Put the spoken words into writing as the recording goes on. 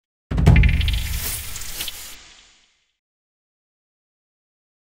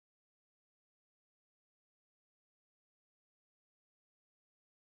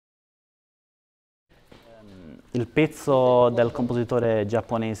Il pezzo del compositore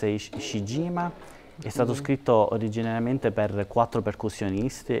giapponese Ishijima è stato scritto originariamente per 4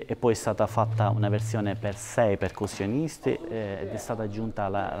 percussionisti e poi è stata fatta una versione per 6 percussionisti ed è stata aggiunta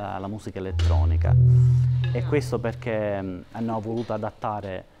la musica elettronica. E questo perché hanno voluto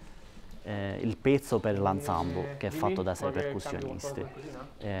adattare il pezzo per l'ensemble che è fatto da 6 percussionisti.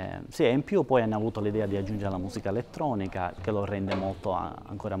 Sì, e in più poi hanno avuto l'idea di aggiungere la musica elettronica che lo rende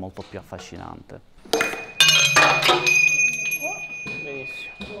ancora molto più affascinante.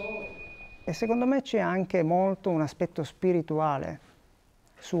 Benissimo. E secondo me c'è anche molto un aspetto spirituale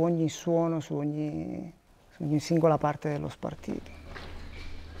su ogni suono, su ogni singola parte dello spartito.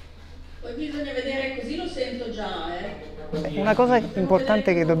 Poi bisogna vedere, così lo sento già. Una cosa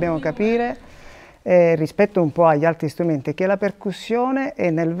importante che dobbiamo capire rispetto un po' agli altri strumenti è che la percussione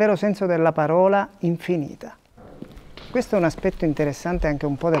è nel vero senso della parola infinita. Questo è un aspetto interessante anche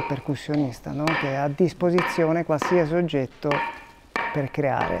un po' del percussionista, no? Che ha a disposizione qualsiasi oggetto per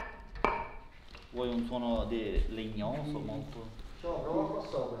creare. Vuoi un suono legnoso molto?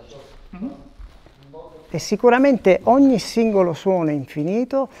 E sicuramente ogni singolo suono è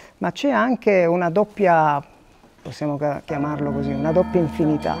infinito, ma c'è anche una doppia, possiamo chiamarlo così, una doppia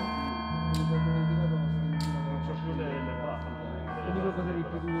infinità.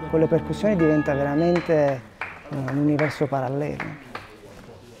 Con le percussioni diventa veramente un universo parallelo.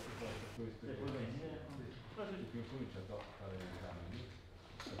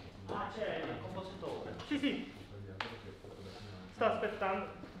 C'è il compositore. Sì. Sta aspettando.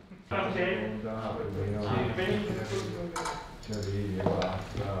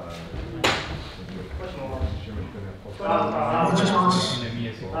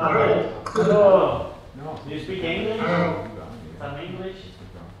 Hello. Do you speak English? Some English?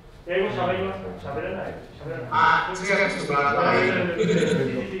 英語喋ります？喋れない。あ、違います。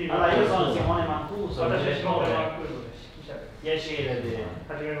Allora, io sono Simone Mancuso, 私は Simone direttore. Mancusoです。 Piacere di...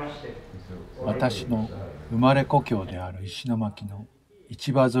 はじめまして。私の生まれ故郷である石巻の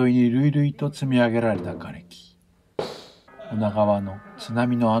市場沿いに累々と積み上げられた瓦礫、女川の津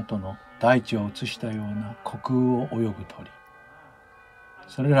波の後の大地を映したような虚空を泳ぐ鳥、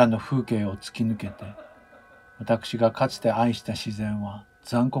それらの風景を突き抜けて、私がかつて愛した自然は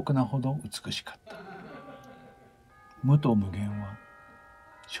残酷なほど美しかった。無と無限は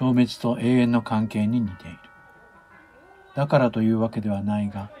消滅と永遠の関係に似ている。だからというわけではない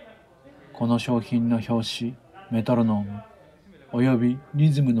が、この商品の表紙、メトロノーム、およびリ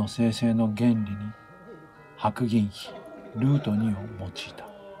ズムの生成の原理に、白銀比、ルート2を用いた。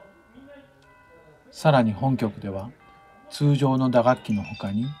さらに本曲では、通常の打楽器のほ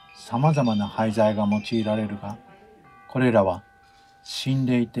かにさまざまな廃材が用いられるが、これらは死ん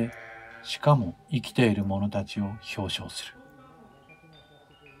でいて、しかも生きている者たちを表彰する。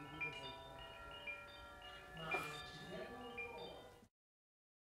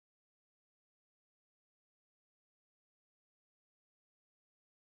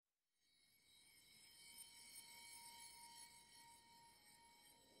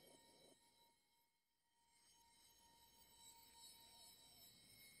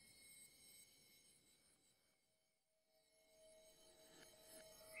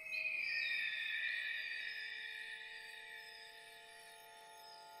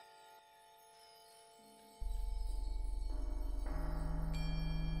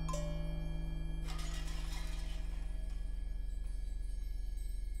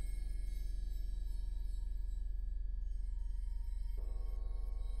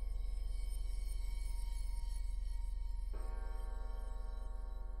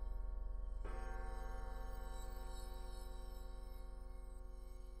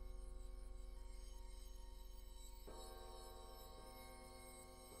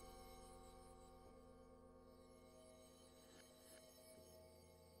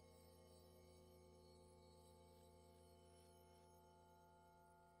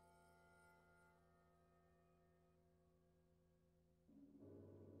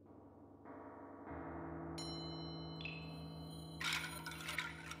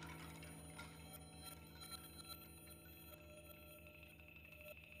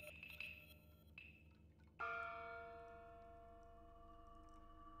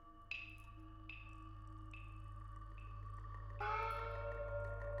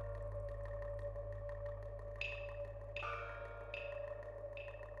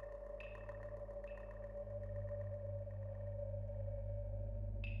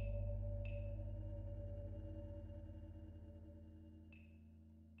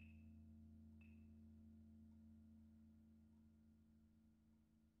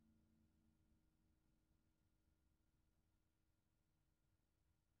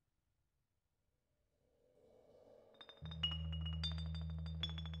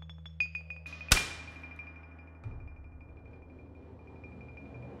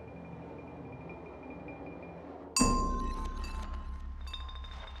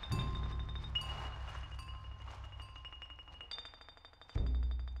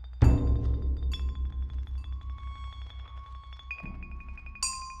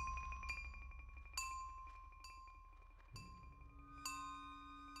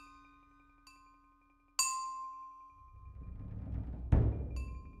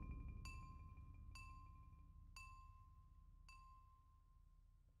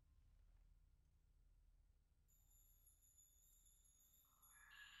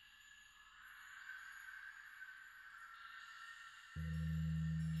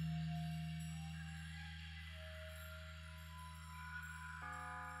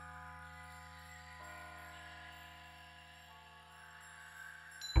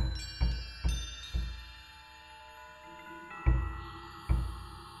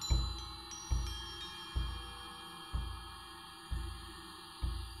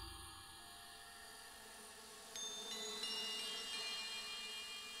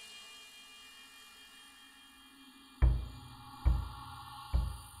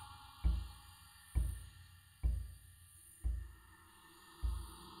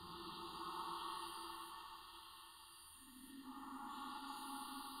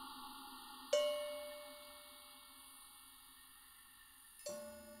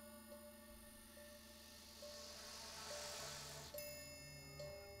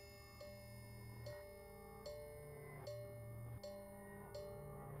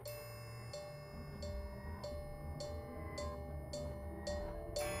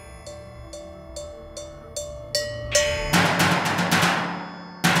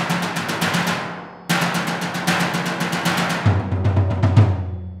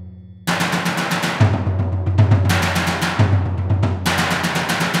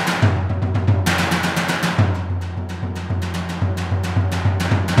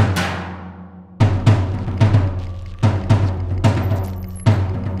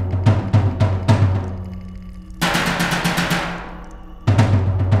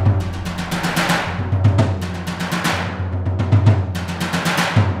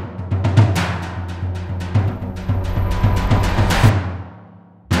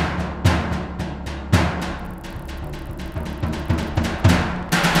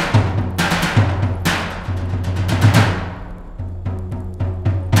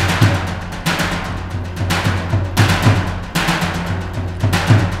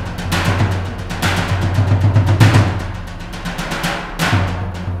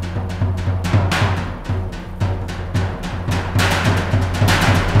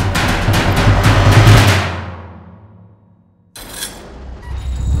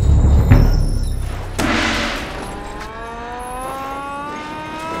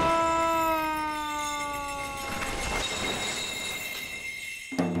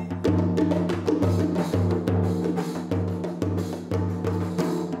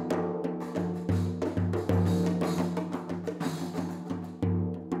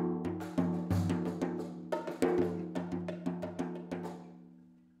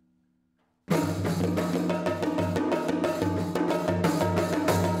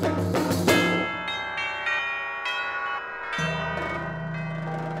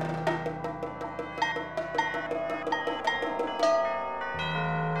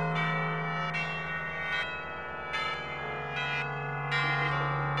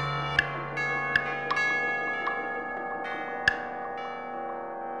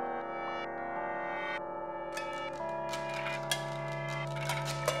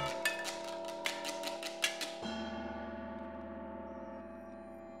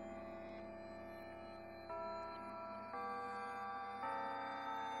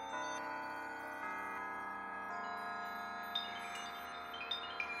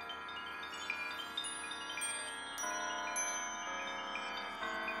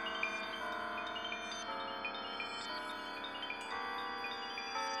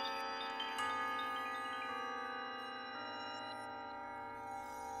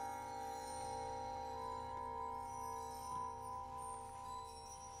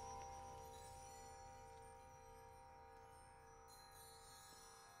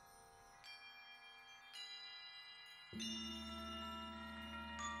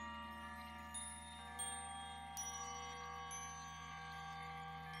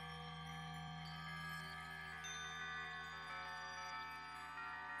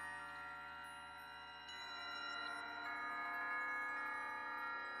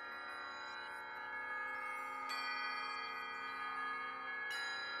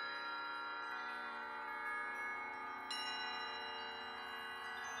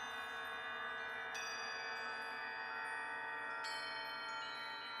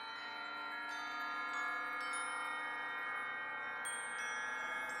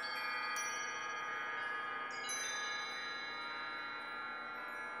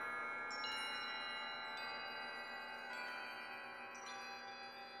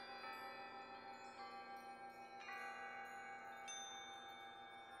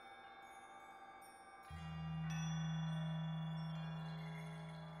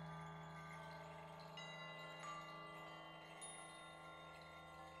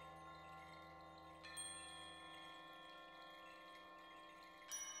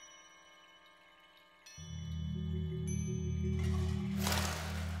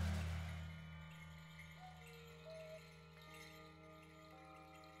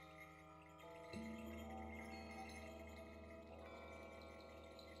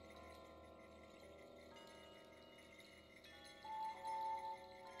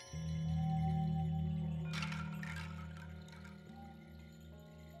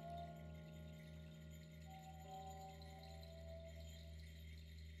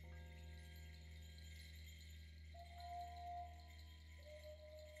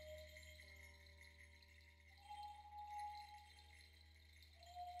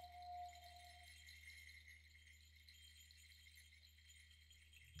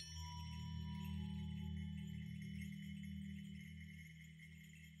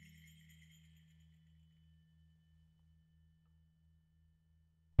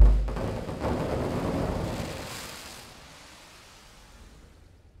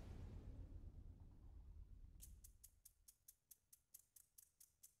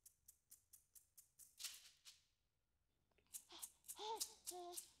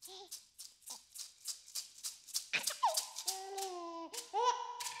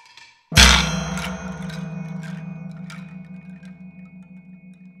Grazie.